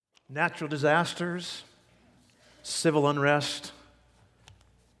Natural disasters, civil unrest,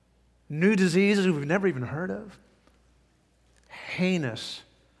 new diseases we've never even heard of, heinous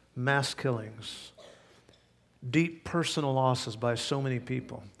mass killings, deep personal losses by so many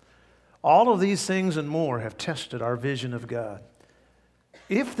people. All of these things and more have tested our vision of God.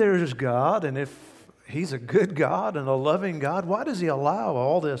 If there is God, and if He's a good God and a loving God, why does He allow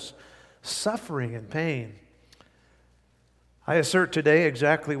all this suffering and pain? I assert today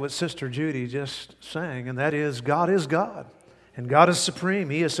exactly what Sister Judy just sang, and that is God, and God is supreme.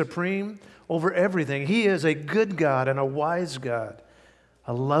 He is supreme over everything. He is a good God and a wise God,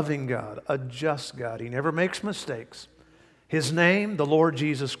 a loving God, a just God. He never makes mistakes. His name, the Lord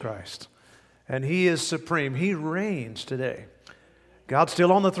Jesus Christ, and He is supreme. He reigns today. God's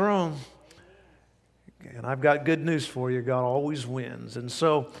still on the throne, and I've got good news for you. God always wins, and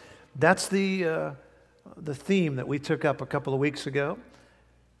so that's the theme that we took up a couple of weeks ago.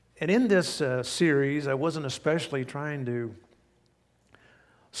 And in this series, I wasn't especially trying to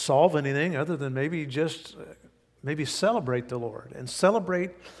solve anything other than maybe just celebrate the Lord and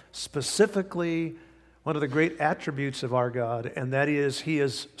celebrate specifically one of the great attributes of our God, and that is He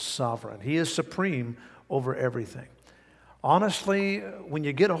is sovereign. He is supreme over everything. Honestly, when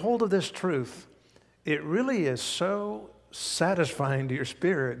you get a hold of this truth, it really is so satisfying to your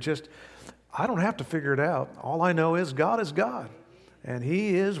spirit. I don't have to figure it out. All I know is God, and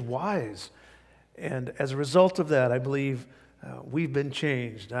He is wise. And as a result of that, I believe we've been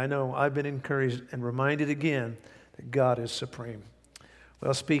changed. I know I've been encouraged and reminded again that God is supreme.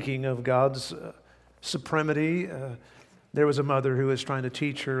 Well, speaking of God's supremacy, there was a mother who was trying to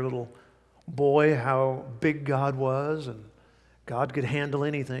teach her little boy how big God was, and God could handle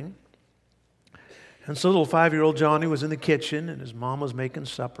anything. And so little 5-year-old Johnny was in the kitchen, and his mom was making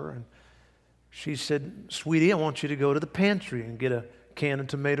supper, and she said, "Sweetie, I want you to go to the pantry and get a can of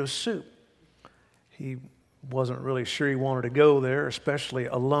tomato soup." He wasn't really sure he wanted to go there, especially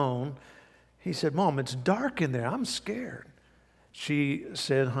alone. He said, "Mom, it's dark in there. I'm scared." She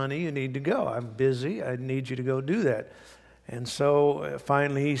said, "Honey, you need to go. I'm busy. I need you to go do that." And so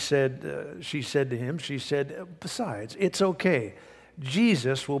finally she said to him, "Besides, it's okay.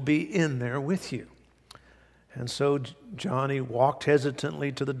 Jesus will be in there with you." And so Johnny walked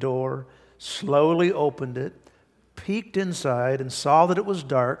hesitantly to the door, slowly opened it, peeked inside and saw that it was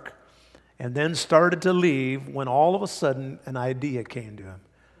dark, and then started to leave when all of a sudden an idea came to him.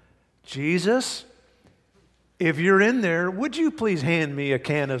 "Jesus, if you're in there, would you please hand me a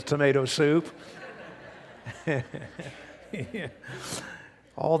can of tomato soup?"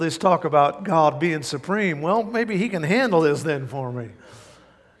 All this talk about God being supreme. Well, maybe He can handle this then for me.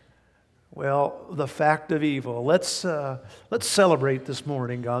 Well, the fact of evil. Let's celebrate this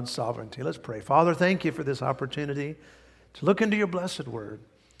morning God's sovereignty. Let's pray. Father, thank You for this opportunity to look into Your blessed word.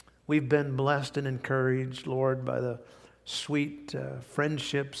 We've been blessed and encouraged, Lord, by the sweet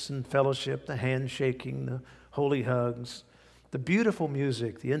friendships and fellowship, the handshaking, the holy hugs, the beautiful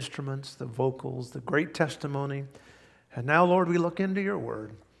music, the instruments, the vocals, the great testimony. And now, Lord, we look into Your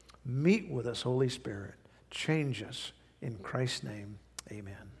word. Meet with us, Holy Spirit. Change us. In Christ's name,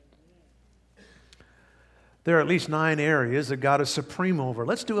 amen. There are at least 9 areas that God is supreme over.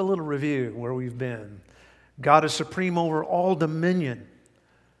 Let's do a little review where we've been. God is supreme over all dominion.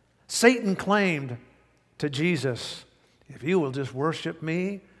 Satan claimed to Jesus, "If you will just worship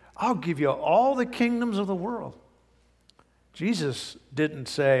me, I'll give you all the kingdoms of the world." Jesus didn't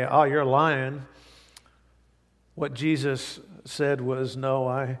say, "Oh, you're lying." What Jesus said was, "No,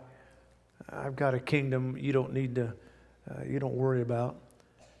 I've got a kingdom you don't worry about."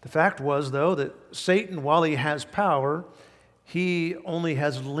 The fact was, though, that Satan, while he has power, he only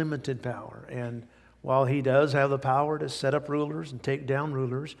has limited power. And while he does have the power to set up rulers and take down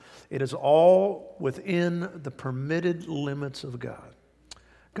rulers, it is all within the permitted limits of God.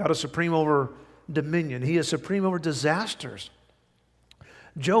 God is supreme over dominion. He is supreme over disasters.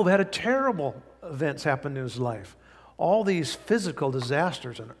 Job had a terrible events happen in his life. All these physical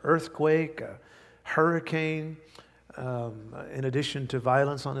disasters, an earthquake, a hurricane, in addition to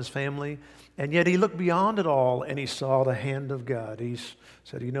violence on his family. And yet he looked beyond it all and he saw the hand of God. He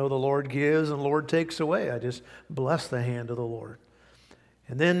said, the Lord gives and the Lord takes away. I just bless the hand of the Lord.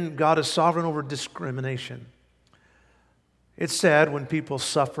 And then God is sovereign over discrimination. It's sad when people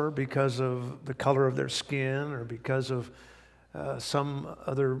suffer because of the color of their skin or because of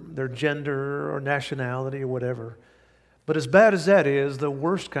their gender or nationality or whatever. But as bad as that is, the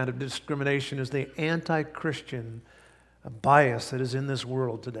worst kind of discrimination is the anti-Christian bias that is in this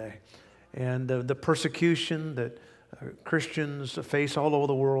world today. And the persecution that Christians face all over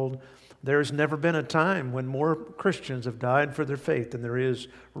the world, There's never been a time when more Christians have died for their faith than there is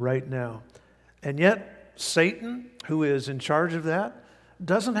right now. And yet, Satan, who is in charge of that,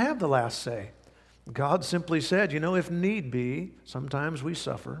 doesn't have the last say. God simply said, if need be, sometimes we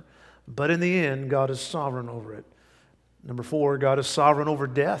suffer, but in the end, God is sovereign over it. Number 4, God is sovereign over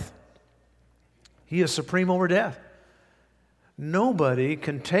death. He is supreme over death. Nobody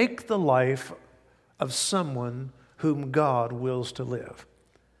can take the life of someone whom God wills to live.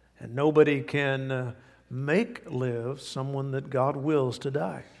 And nobody can make live someone that God wills to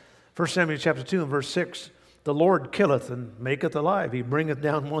die. 1 Samuel chapter 2 and verse 6, the Lord killeth and maketh alive. He bringeth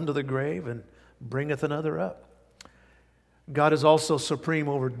down one to the grave and bringeth another up. God is also supreme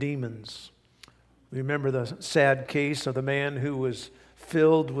over demons. Remember the sad case of the man who was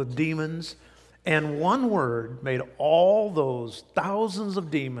filled with demons, and one word made all those thousands of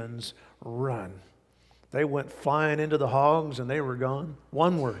demons run. They went flying into the hogs and they were gone.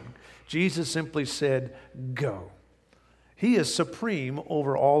 One word. Jesus simply said, go. He is supreme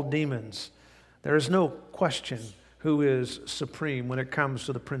over all demons. There is no question who is supreme when it comes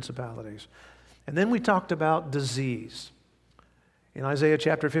to the principalities. And then we talked about disease. In Isaiah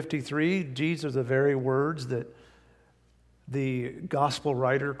chapter 53, these are the very words that the gospel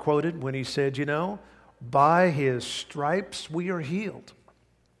writer quoted when he said, by his stripes we are healed.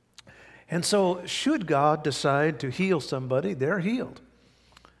 And so should God decide to heal somebody, they're healed.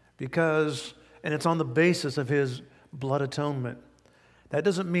 And it's on the basis of his blood atonement. That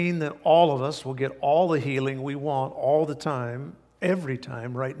doesn't mean that all of us will get all the healing we want all the time, every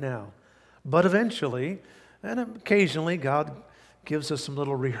time, right now. But eventually, and occasionally, God gives us some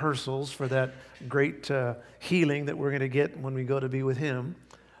little rehearsals for that great healing that we're going to get when we go to be with him.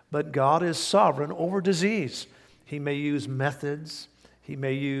 But God is sovereign over disease. He may use methods, he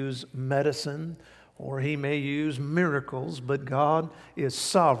may use medicine, or he may use miracles, but God is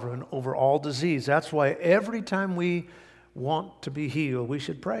sovereign over all disease. That's why every time we want to be healed, we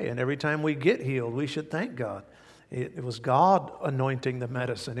should pray. And every time we get healed, we should thank God. It was God anointing the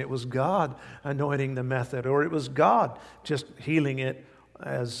medicine. It was God anointing the method. Or it was God just healing it,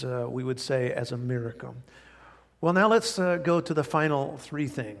 as we would say, as a miracle. Well, now let's go to the final 3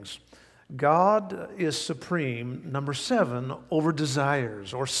 things. God is supreme, number 7, over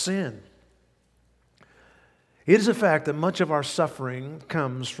desires or sin. It is a fact that much of our suffering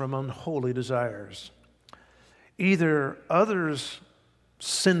comes from unholy desires. Either others'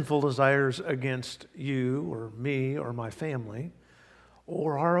 sinful desires against you or me or my family,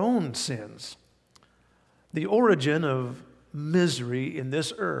 or our own sins. The origin of misery in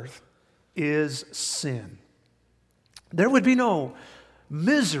this earth is sin. There would be no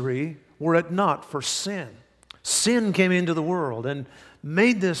misery were it not for sin. Sin came into the world and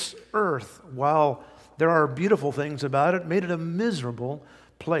made this earth, while there are beautiful things about it, made it a miserable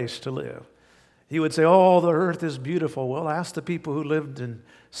place to live. You would say, oh, the earth is beautiful. Well, ask the people who lived in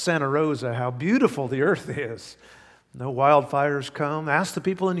Santa Rosa how beautiful the earth is. No wildfires come. Ask the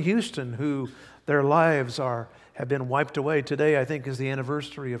people in Houston who their lives have been wiped away. Today, I think, is the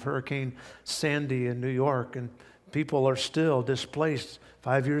anniversary of Hurricane Sandy in New York, and people are still displaced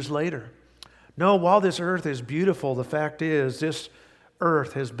 5 years later. No, while this earth is beautiful, the fact is this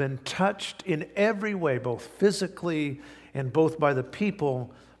earth has been touched in every way, both physically and both by the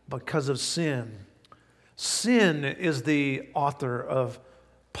people, because of sin. Sin is the author of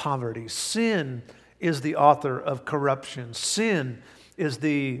poverty. Sin is the author of corruption. Sin is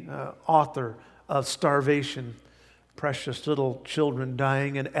the author of starvation. Precious little children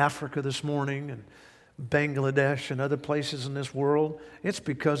dying in Africa this morning and Bangladesh and other places in this world. It's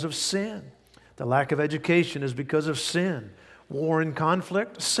because of sin. The lack of education is because of sin. War and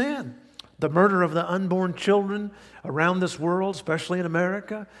conflict, sin. The murder of the unborn children around this world, especially in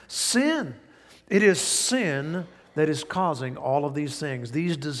America, sin. It is sin that is causing all of these things,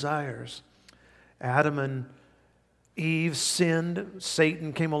 these desires. Adam and Eve sinned.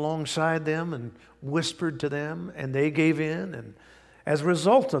 Satan came alongside them and whispered to them, and they gave in. And as a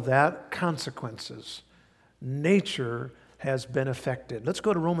result of that, consequences. Nature has been affected. Let's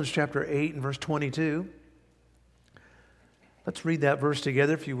go to Romans chapter 8 and verse 22. Let's read that verse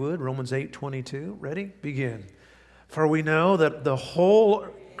together, if you would. Romans 8:22. Ready? Begin. For we know that the whole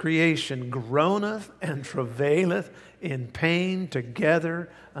creation groaneth and travaileth in pain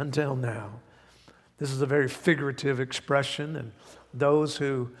together until now. This is a very figurative expression, and those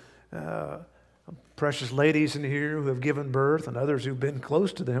who, precious ladies in here who have given birth and others who've been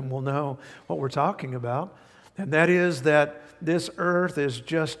close to them will know what we're talking about. And that is that this earth is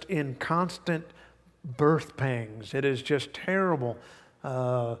just in constant birth pangs. It is just terrible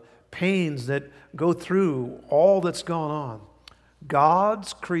pains that go through all that's gone on.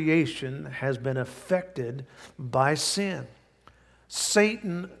 God's creation has been affected by sin.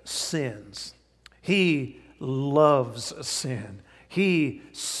 Satan sins. He loves sin. He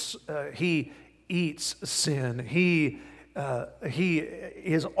eats sin. He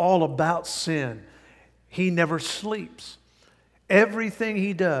is all about sin. He never sleeps. Everything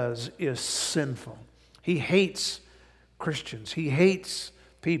he does is sinful. He hates Christians. He hates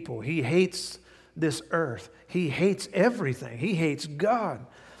people. He hates this earth. He hates everything. He hates God.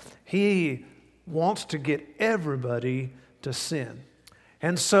 He wants to get everybody to sin.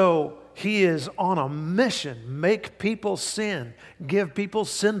 And so he is on a mission. Make people sin. Give people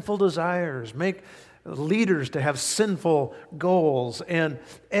sinful desires. Make leaders to have sinful goals. And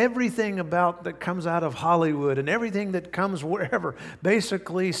everything about that comes out of Hollywood and everything that comes wherever.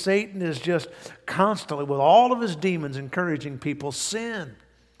 Basically, Satan is just constantly, with all of his demons, encouraging people, sin.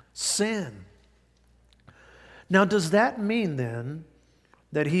 Sin. Now, does that mean then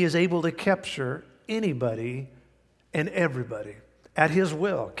that he is able to capture anybody and everybody at his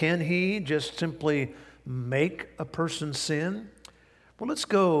will? Can he just simply make a person sin? Well, let's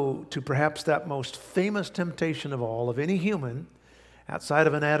go to perhaps that most famous temptation of all, of any human, outside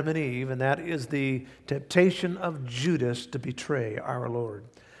of an Adam and Eve, and that is the temptation of Judas to betray our Lord.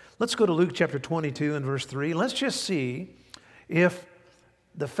 Let's go to Luke chapter 22 and verse 3. Let's just see if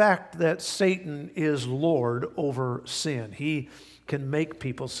the fact that Satan is Lord over sin, he can make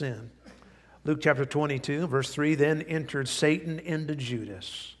people sin. Luke chapter 22, verse 3, then entered Satan into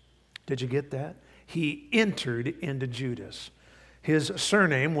Judas. Did you get that? He entered into Judas. His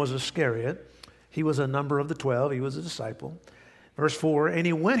surname was Iscariot. He was a number of the 12. He was a disciple. Verse 4, and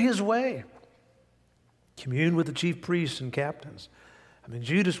he went his way, communed with the chief priests and captains. I mean,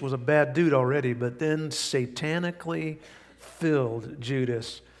 Judas was a bad dude already, but then satanically filled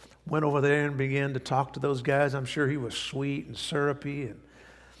Judas went over there and began to talk to those guys. I'm sure he was sweet and syrupy, and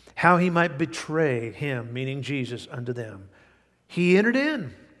how he might betray him, meaning Jesus, unto them. He entered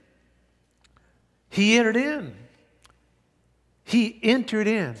in. He entered in. He entered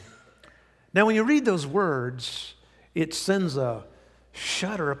in. Now, when you read those words, it sends a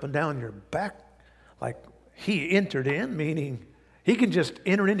shudder up and down your back, like he entered in, meaning he can just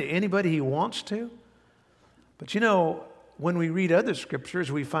enter into anybody he wants to. But you know, when we read other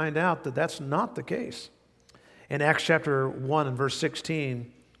scriptures, we find out that that's not the case. In Acts chapter 1 and verse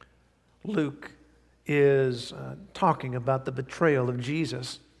 16, Luke is talking about the betrayal of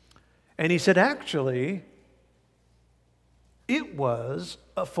Jesus. And he said, actually, it was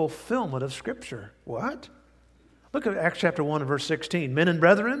a fulfillment of Scripture. What? Look at Acts chapter 1 and verse 16. Men and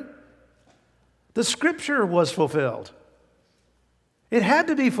brethren, the Scripture was fulfilled. It had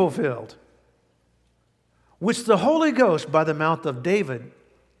to be fulfilled. Which the Holy Ghost by the mouth of David.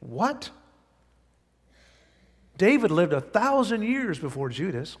 What? David lived 1,000 years before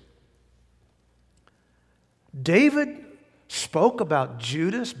Judas. David spoke about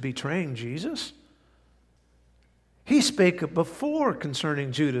Judas betraying Jesus. He spake before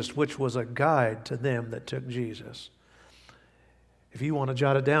concerning Judas, which was a guide to them that took Jesus. If you want to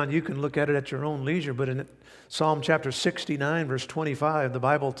jot it down, you can look at it at your own leisure. But in Psalm chapter 69, verse 25, the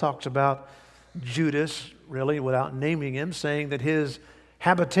Bible talks about Judas, really without naming him, saying that his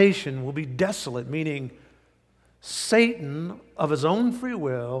habitation will be desolate, meaning Satan, of his own free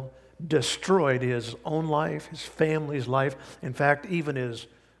will, destroyed his own life, his family's life. In fact, even his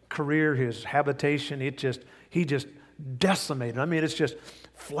career, his habitation, he just decimated. I mean, it's just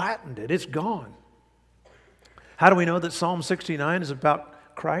flattened it. It's gone. How do we know that Psalm 69 is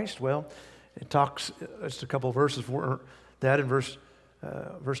about Christ? Well, it talks, just a couple of verses for that. In verse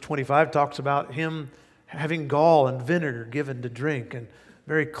 25 talks about him having gall and vinegar given to drink. And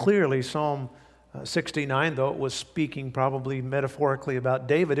very clearly, Psalm 69, though it was speaking probably metaphorically about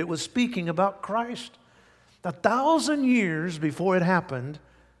David, it was speaking about Christ. 1,000 years before it happened,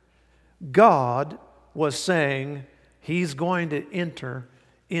 God was saying he's going to enter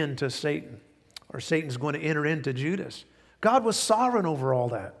into Satan, or Satan's going to enter into Judas. God was sovereign over all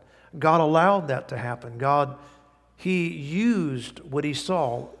that. God allowed that to happen. He used what he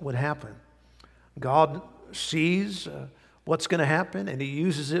saw would happen. God sees what's going to happen, and he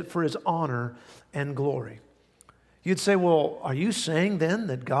uses it for his honor and glory. You'd say, well, are you saying then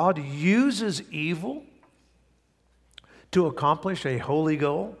that God uses evil to accomplish a holy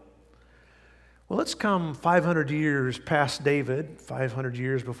goal? Well, let's come 500 years past David, 500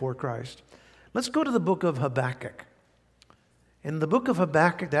 years before Christ. Let's go to the book of Habakkuk. In the book of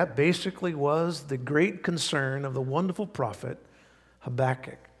Habakkuk, that basically was the great concern of the wonderful prophet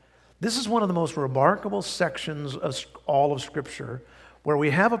Habakkuk. This is one of the most remarkable sections of all of Scripture where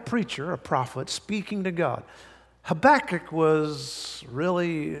we have a preacher, a prophet, speaking to God. Habakkuk was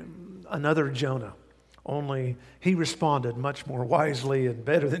really another Jonah, only he responded much more wisely and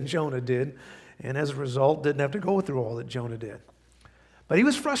better than Jonah did, and as a result didn't have to go through all that Jonah did. But he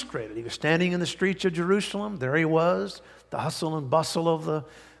was frustrated. He was standing in the streets of Jerusalem. There he was, the hustle and bustle of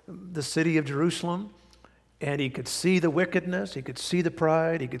the city of Jerusalem, and he could see the wickedness, he could see the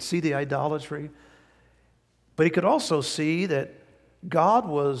pride, he could see the idolatry, but he could also see that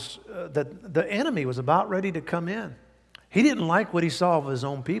that the enemy was about ready to come in. He didn't like what he saw of his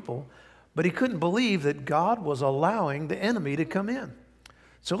own people, but he couldn't believe that God was allowing the enemy to come in.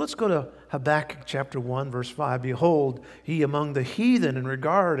 So let's go to Habakkuk chapter 1, verse 5. Behold, he among the heathen in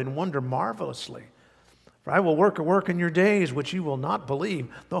regard and wonder marvelously. For I will work a work in your days which you will not believe,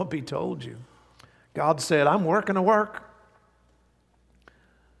 though it be told you. God said, I'm working a work.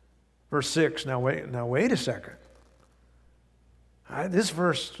 Verse 6, now wait a second. This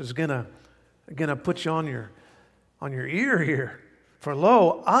verse is gonna put you on your ear here. For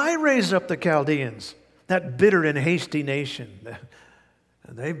lo, I raise up the Chaldeans, that bitter and hasty nation.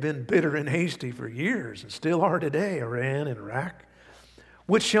 They've been bitter and hasty for years and still are today, Iran and Iraq,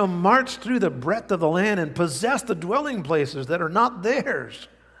 which shall march through the breadth of the land and possess the dwelling places that are not theirs.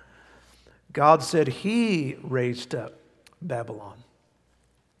 God said he raised up Babylon.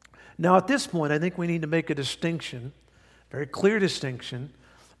 Now at this point, I think we need to make a distinction, very clear distinction.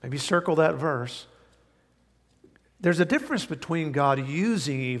 Maybe circle that verse. There's a difference between God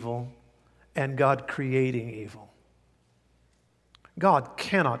using evil and God creating evil. God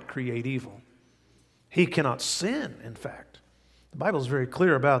cannot create evil. He cannot sin, in fact. The Bible is very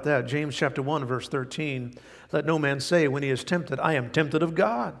clear about that. James chapter 1, verse 13, let no man say when he is tempted, I am tempted of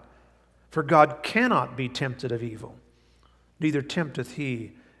God. For God cannot be tempted of evil, neither tempteth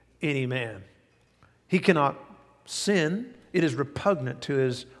he any man. He cannot sin. It is repugnant to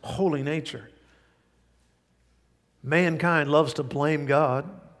his holy nature. Mankind loves to blame God.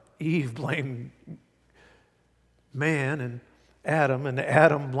 Eve blamed man, and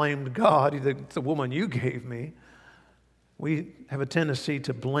Adam blamed God, the woman you gave me. We have a tendency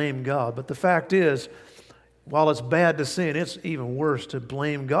to blame God. But the fact is, while it's bad to sin, it's even worse to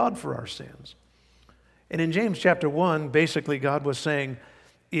blame God for our sins. And in James chapter 1, basically God was saying,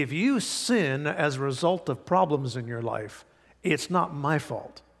 if you sin as a result of problems in your life, it's not my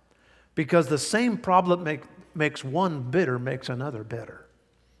fault. Because the same problem makes one bitter, makes another bitter.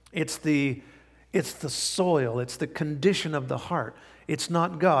 It's the soil, it's the condition of the heart. It's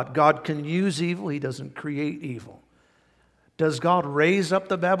not God. God can use evil, he doesn't create evil. Does God raise up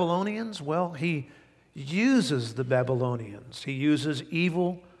the Babylonians? Well, he uses the Babylonians. He uses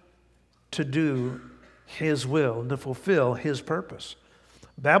evil to do his will and to fulfill his purpose.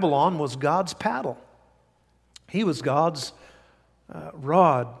 Babylon was God's paddle. He was God's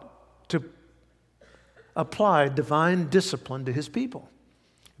rod to apply divine discipline to his people.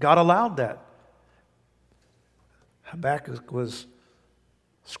 God allowed that. Habakkuk was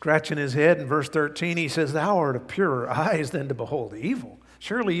scratching his head in verse 13. He says, thou art of purer eyes than to behold evil.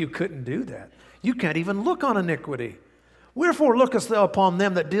 Surely you couldn't do that. You can't even look on iniquity. Wherefore lookest thou upon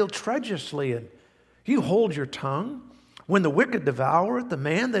them that deal treacherously, and you hold your tongue when the wicked devoureth the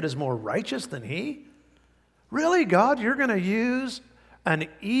man that is more righteous than he? Really, God, you're going to use an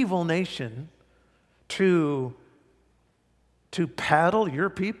evil nation to paddle your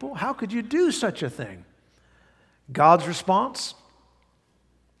people? How could you do such a thing? God's response?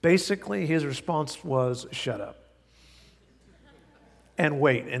 Basically, his response was, shut up. And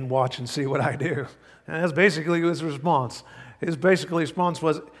wait and watch and see what I do. And that's basically his response. His response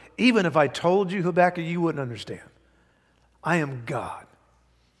was, even if I told you, Habakkuk, you wouldn't understand. I am God.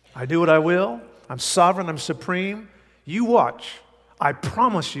 I do what I will. I'm sovereign. I'm supreme. You watch. I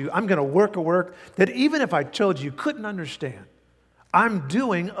promise you, I'm going to work a work that even if I told you, you couldn't understand. I'm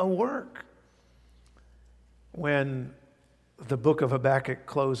doing a work. When the book of Habakkuk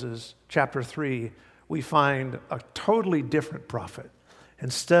closes, chapter 3, we find a totally different prophet.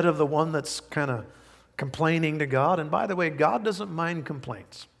 Instead of the one that's kind of complaining to God, and by the way, God doesn't mind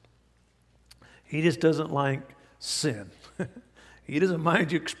complaints. He just doesn't like sin. He doesn't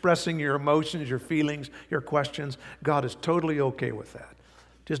mind you expressing your emotions, your feelings, your questions. God is totally okay with that.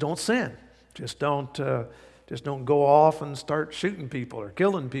 Just don't sin. Just don't go off and start shooting people or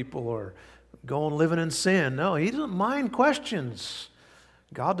killing people or going living in sin. No, he doesn't mind questions.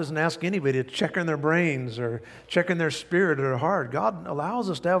 God doesn't ask anybody to check in their brains or check in their spirit or their heart. God allows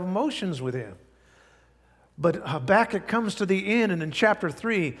us to have emotions with him. But Habakkuk comes to the end, and in chapter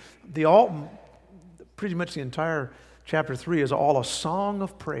 3, pretty much the entire chapter 3 is all a song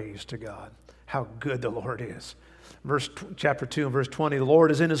of praise to God. How good the Lord is. Chapter 2 and verse 20, the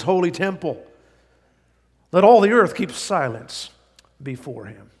Lord is in his holy temple. Let all the earth keep silence before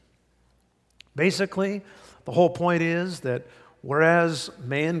him. Basically, the whole point is that whereas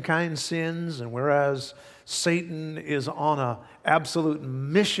mankind sins and whereas Satan is on an absolute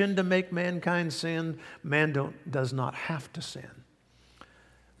mission to make mankind sin, man does not have to sin.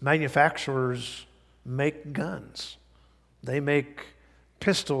 Manufacturers make guns. They make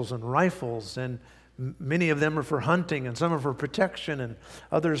pistols and rifles, and many of them are for hunting, and some are for protection, and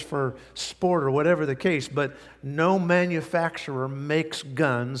others for sport or whatever the case. But no manufacturer makes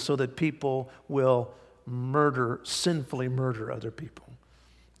guns so that people will sinfully murder other people.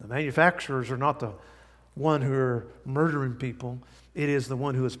 The manufacturers are not the one who are murdering people. It is the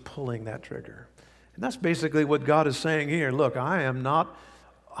one who is pulling that trigger. And that's basically what God is saying here. Look, I am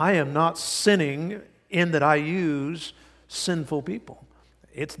not sinning in that I use sinful people.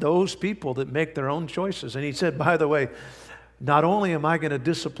 It's those people that make their own choices. And he said, by the way, not only am I going to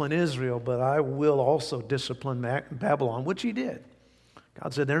discipline Israel, but I will also discipline Babylon, which he did.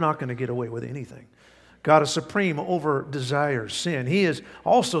 God said they're not going to get away with anything. God is supreme over desire, sin. He is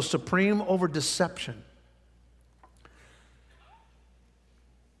also supreme over deception.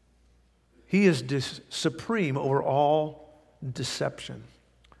 He is supreme over all deception.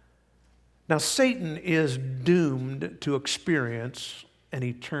 Now, Satan is doomed to experience an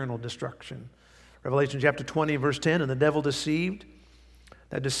eternal destruction. Revelation chapter 20, verse 10, and the devil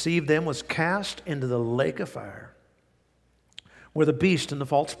that deceived them was cast into the lake of fire, where the beast and the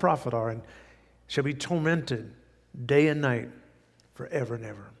false prophet are, and shall be tormented day and night forever and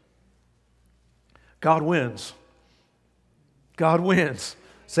ever. God wins. God wins.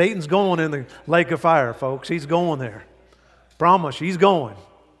 Satan's going in the lake of fire, folks. He's going there. Promise, he's going.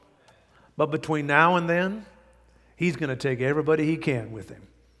 But between now and then, he's going to take everybody he can with him.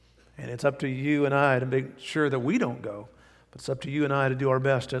 And it's up to you and I to make sure that we don't go. But it's up to you and I to do our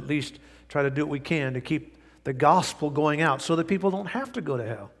best to at least try to do what we can to keep the gospel going out so that people don't have to go to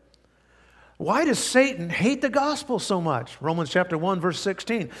hell. Why does Satan hate the gospel so much? Romans chapter 1, verse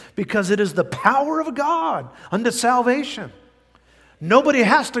 16. Because it is the power of God unto salvation. Nobody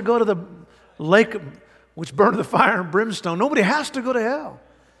has to go to the lake which burned the fire and brimstone. Nobody has to go to hell.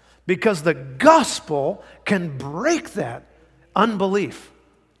 Because the gospel can break that unbelief.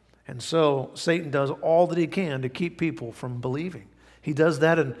 And so Satan does all that he can to keep people from believing. He does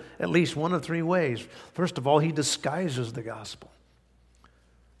that in at least one of three ways. First of all, he disguises the gospel.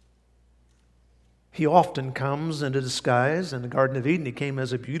 He often comes in a disguise. In the Garden of Eden, he came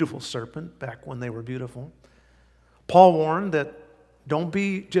as a beautiful serpent back when they were beautiful. Paul warned that don't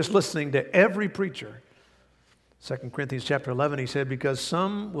be just listening to every preacher. 2 Corinthians chapter 11, he said, because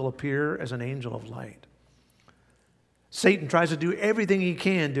some will appear as an angel of light. Satan tries to do everything he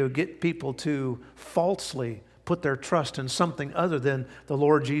can to get people to falsely put their trust in something other than the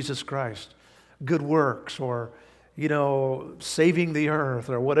Lord Jesus Christ. Good works or, saving the earth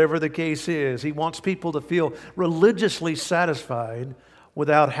or whatever the case is. He wants people to feel religiously satisfied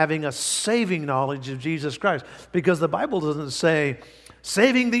without having a saving knowledge of Jesus Christ. Because the Bible doesn't say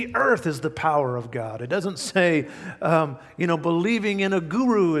saving the earth is the power of God. It doesn't say, believing in a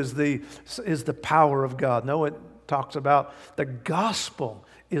guru is the power of God. No, it talks about the gospel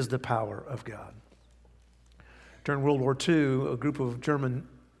is the power of God. During World War II, a group of German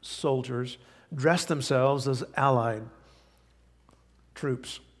soldiers dressed themselves as Allied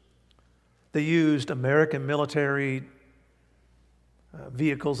troops. They used American military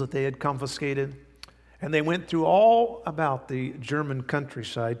vehicles that they had confiscated, and they went through all about the German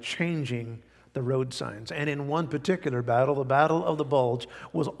countryside changing the road signs. And in one particular battle, the Battle of the Bulge,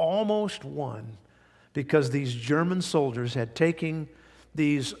 was almost won because these German soldiers had taken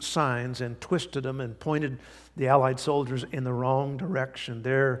these signs and twisted them and pointed the Allied soldiers in the wrong direction.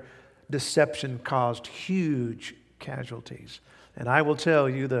 Their deception caused huge casualties. And I will tell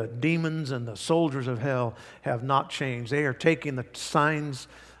you, the demons and the soldiers of hell have not changed. They are taking the signs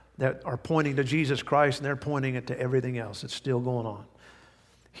that are pointing to Jesus Christ and they're pointing it to everything else. It's still going on.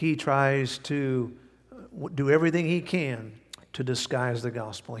 He tries to do everything he can to disguise the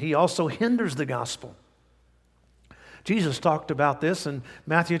gospel. He also hinders the gospel. Jesus talked about this in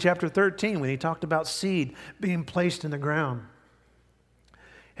Matthew chapter 13 when he talked about seed being placed in the ground.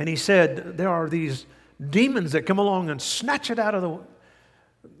 And he said there are these demons that come along and snatch it out of the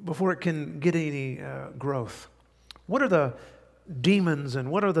before it can get any growth. What are the demons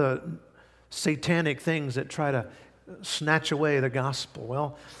and what are the satanic things that try to snatch away the gospel?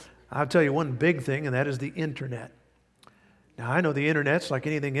 Well, I'll tell you one big thing, and that is the internet. Now, I know the internet's like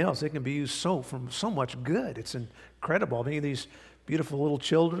anything else. It can be used for so much good. It's incredible. I mean, these beautiful little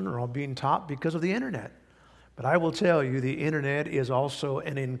children are all being taught because of the internet. But I will tell you, the internet is also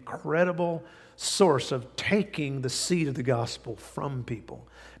an incredible source of taking the seed of the gospel from people.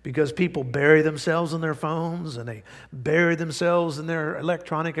 Because people bury themselves in their phones and they bury themselves in their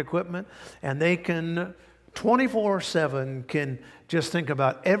electronic equipment, and they can 24/7 can just think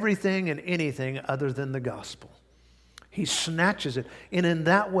about everything and anything other than the gospel. He snatches it, and in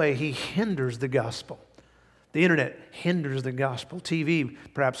that way he hinders the gospel. The internet hinders the gospel. TV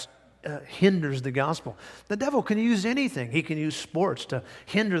perhaps hinders the gospel. The devil can use anything. He can use sports to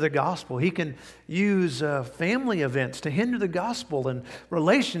hinder the gospel. He can use family events to hinder the gospel, and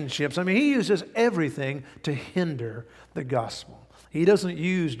relationships. I mean, he uses everything to hinder the gospel. He doesn't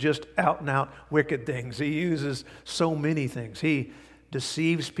use just out and out wicked things. He uses so many things. He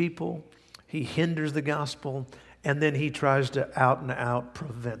deceives people. He hinders the gospel. And then he tries to out and out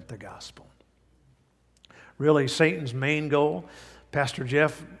prevent the gospel. Really, Satan's main goal, Pastor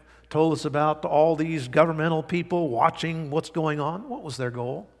Jeff told us about all these governmental people watching what's going on. What was their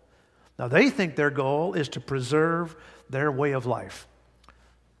goal? Now, they think their goal is to preserve their way of life.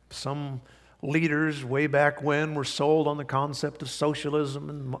 Some leaders way back when were sold on the concept of socialism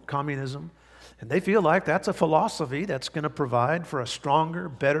and communism, and they feel like that's a philosophy that's going to provide for a stronger,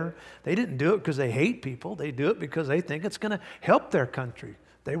 better. They didn't do it because they hate people. They do it because they think it's going to help their country.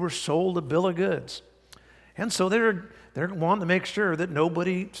 They were sold a bill of goods. And so they're wanting to make sure that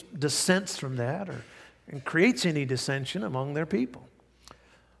nobody dissents from that and creates any dissension among their people.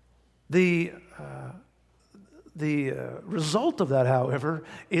 The result of that, however,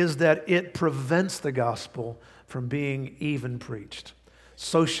 is that it prevents the gospel from being even preached.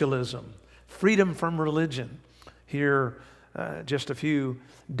 Socialism, freedom from religion. Here, just a few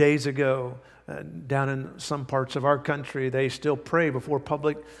days ago, down in some parts of our country, they still pray before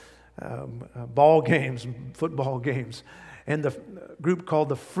public ball games, football games. And the group called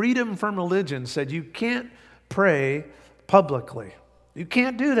the Freedom from Religion said you can't pray publicly. You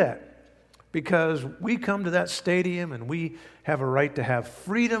can't do that because we come to that stadium and we have a right to have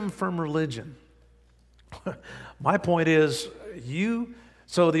freedom from religion. My point is,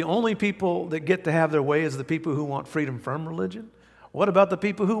 so the only people that get to have their way is the people who want freedom from religion? What about the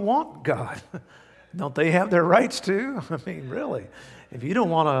people who want God? Don't they have their rights too? I mean, really. If you don't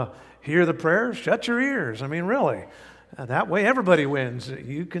want to hear the prayers, shut your ears. I mean, really. That way everybody wins.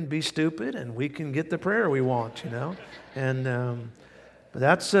 You can be stupid and we can get the prayer we want, And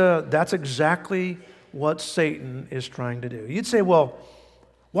that's exactly what Satan is trying to do. You'd say, well,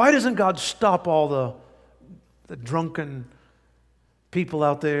 why doesn't God stop all the drunken people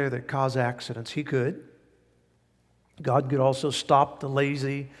out there that cause accidents? He could. God could also stop the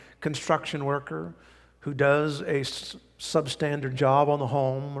lazy construction worker who does a substandard job on the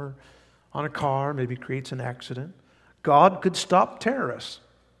home or on a car, maybe creates an accident. God could stop terrorists.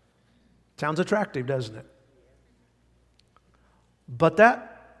 Sounds attractive, doesn't it? But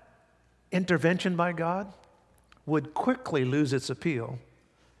that intervention by God would quickly lose its appeal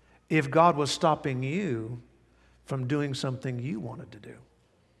if God was stopping you from doing something you wanted to do.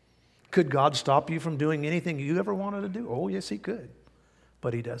 Could God stop you from doing anything you ever wanted to do? Oh, yes, He could.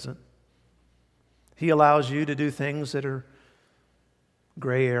 But He doesn't. He allows you to do things that are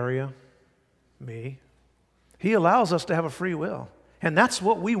gray area, me. He allows us to have a free will. And that's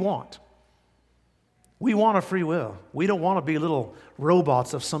what we want. We want a free will. We don't want to be little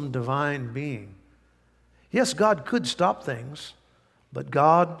robots of some divine being. Yes, God could stop things, but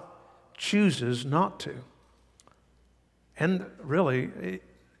God chooses not to. And really,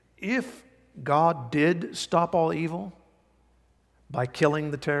 if God did stop all evil by killing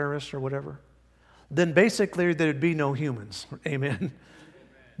the terrorists or whatever, then basically there'd be no humans. Amen.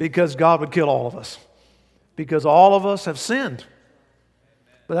 Because God would kill all of us. Because all of us have sinned.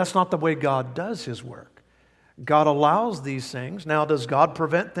 But that's not the way God does His work. God allows these things. Now, does God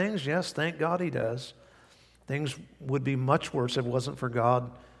prevent things? Yes, thank God He does. Things would be much worse if it wasn't for God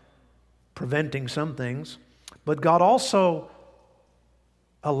preventing some things. But God also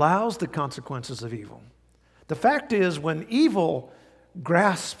allows the consequences of evil. The fact is, when evil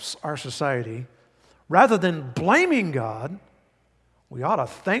grasps our society, rather than blaming God, we ought to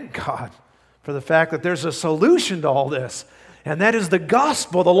thank God for the fact that there's a solution to all this. And that is the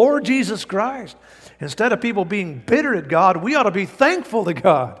gospel, the Lord Jesus Christ. Instead of people being bitter at God, we ought to be thankful to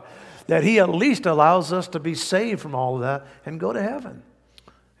God that He at least allows us to be saved from all of that and go to heaven.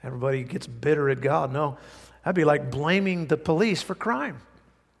 Everybody gets bitter at God. No, that'd be like blaming the police for crime.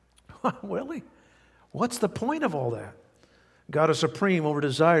 Really? What's the point of all that? God is supreme over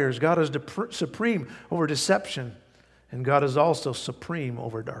desires. God is supreme over deception. And God is also supreme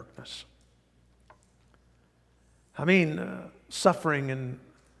over darkness. I mean, suffering and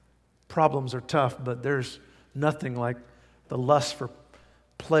problems are tough, but there's nothing like the lust for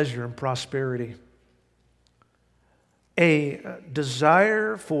pleasure and prosperity. A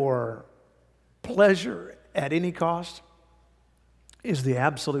desire for pleasure at any cost is the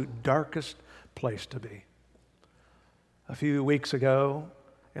absolute darkest place to be. A few weeks ago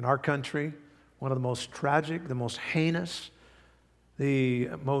in our country, one of the most tragic, the most heinous, the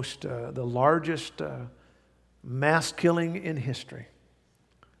largest mass killing in history.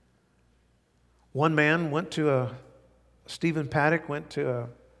 One man Stephen Paddock went to a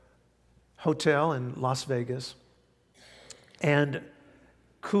hotel in Las Vegas and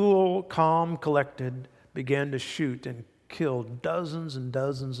cool, calm, collected, began to shoot and killed dozens and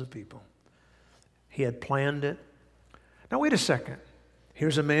dozens of people. He had planned it. Now wait a second.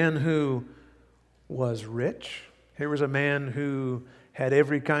 Here's a man who was rich. Here was a man who had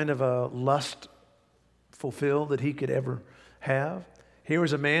every kind of a lust fulfilled that he could ever have. Here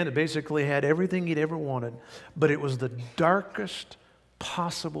was a man that basically had everything he'd ever wanted, but it was the darkest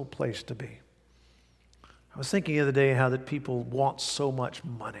possible place to be. I was thinking the other day how that people want so much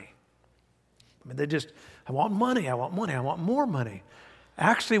money. I mean, I want money, I want money, I want more money.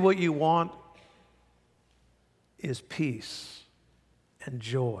 Actually, what you want is peace and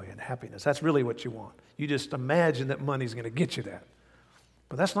joy and happiness. That's really what you want. You just imagine that money's going to get you that.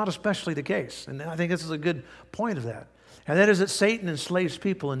 But that's not especially the case. And I think this is a good point of that. And that is that Satan enslaves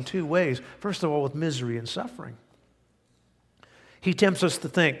people in two ways. First of all, with misery and suffering. He tempts us to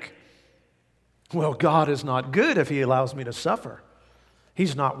think, well, God is not good if He allows me to suffer.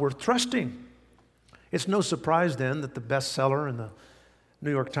 He's not worth trusting. It's no surprise then that the bestseller in the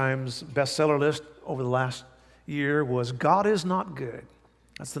New York Times bestseller list over the last year was God is Not Good.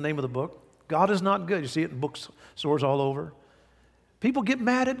 That's the name of the book. God is not good. You see it in bookstores all over. People get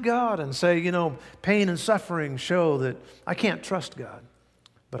mad at God and say, pain and suffering show that I can't trust God.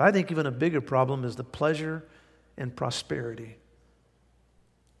 But I think even a bigger problem is the pleasure and prosperity.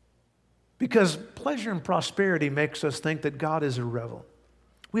 Because pleasure and prosperity makes us think that God is irrelevant.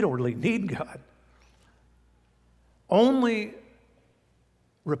 We don't really need God. Only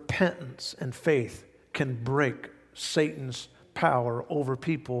repentance and faith can break Satan's power over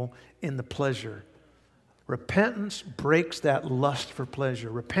people in the pleasure. Repentance breaks that lust for pleasure.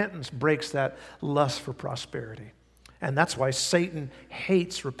 Repentance breaks that lust for prosperity. And that's why Satan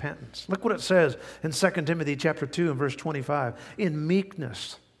hates repentance. Look what it says in 2 Timothy chapter 2 and verse 25. In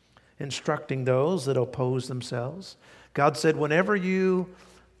meekness, instructing those that oppose themselves. God said, whenever you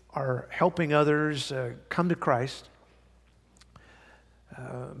are helping others come to Christ,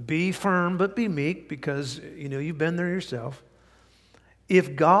 be firm but be meek, because you've been there yourself.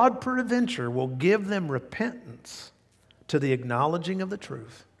 If God peradventure will give them repentance to the acknowledging of the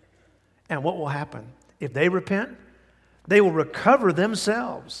truth, and what will happen? If they repent, they will recover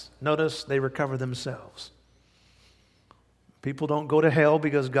themselves. Notice, they recover themselves. People don't go to hell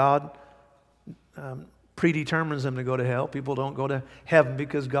because God predetermines them to go to hell. People don't go to heaven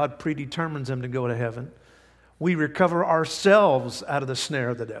because God predetermines them to go to heaven. We recover ourselves out of the snare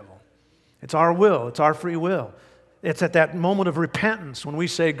of the devil. It's our will. It's our free will. It's at that moment of repentance when we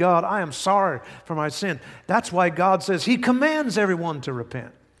say, God, I am sorry for my sin. That's why God says He commands everyone to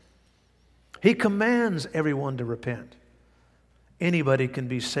repent. He commands everyone to repent. Anybody can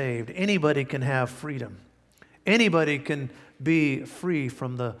be saved. Anybody can have freedom. Anybody can be free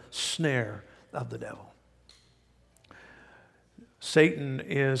from the snare of the devil. Satan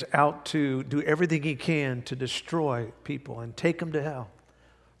is out to do everything he can to destroy people and take them to hell.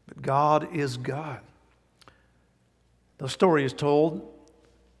 But God is God. The story is told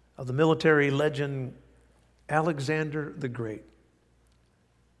of the military legend Alexander the Great,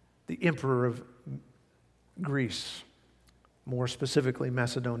 the emperor of Greece, more specifically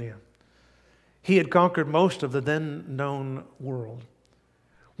Macedonia. He had conquered most of the then known world.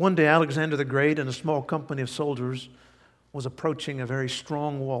 One day, Alexander the Great and a small company of soldiers was approaching a very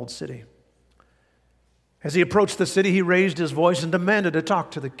strong-walled city. As he approached the city, he raised his voice and demanded to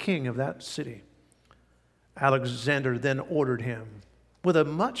talk to the king of that city. Alexander then ordered him, with a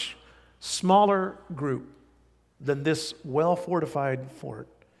much smaller group than this well-fortified fort,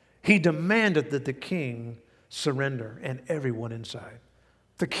 he demanded that the king surrender and everyone inside.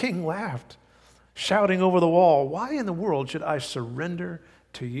 The king laughed, shouting over the wall, "Why in the world should I surrender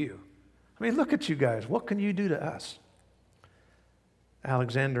to you? I mean, look at you guys. What can you do to us?"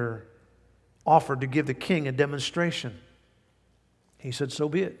 Alexander offered to give the king a demonstration. He said, "So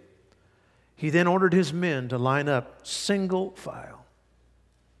be it." He then ordered his men to line up single file.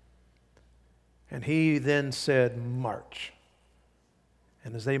 And he then said, "March."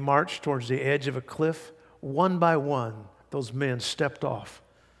 And as they marched towards the edge of a cliff, one by one, those men stepped off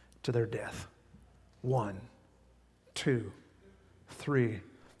to their death. One 2, 3.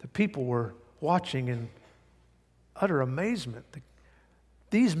 The people were watching in utter amazement.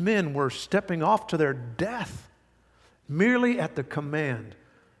 These men were stepping off to their death merely at the command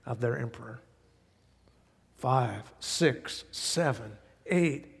of their emperor. 5, 6, 7,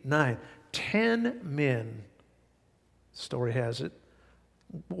 8, 9, 10 men, the story has it,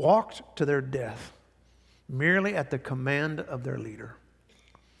 walked to their death merely at the command of their leader.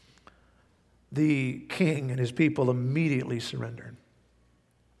 The king and his people immediately surrendered.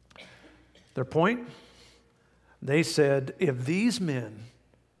 Their point? They said, if these men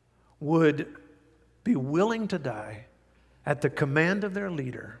would be willing to die at the command of their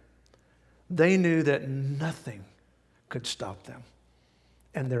leader, they knew that nothing could stop them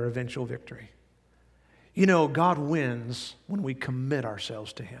and their eventual victory. You know, God wins when we commit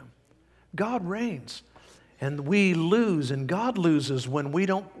ourselves to Him. God reigns, and we lose, and God loses when we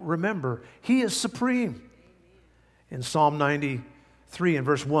don't remember He is supreme. In Psalm 93 and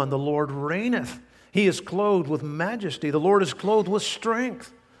verse 1, the Lord reigneth. He is clothed with majesty. The Lord is clothed with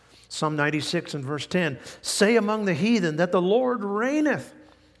strength. Psalm 96 and verse 10, say among the heathen that the Lord reigneth.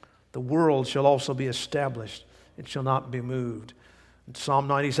 The world shall also be established. It shall not be moved. In Psalm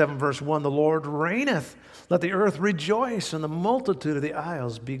 97 verse 1, the Lord reigneth. Let the earth rejoice and the multitude of the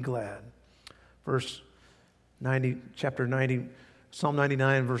isles be glad. Chapter 90, Psalm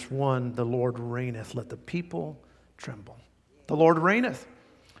 99 verse 1, the Lord reigneth. Let the people tremble. The Lord reigneth.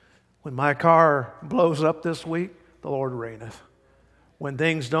 When my car blows up this week, the Lord reigneth. When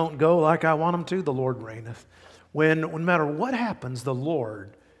things don't go like I want them to, the Lord reigneth. When no matter what happens, the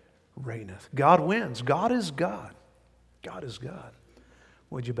Lord reigneth. God wins. God is God. God is God.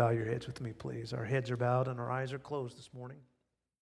 Would you bow your heads with me, please? Our heads are bowed and our eyes are closed this morning.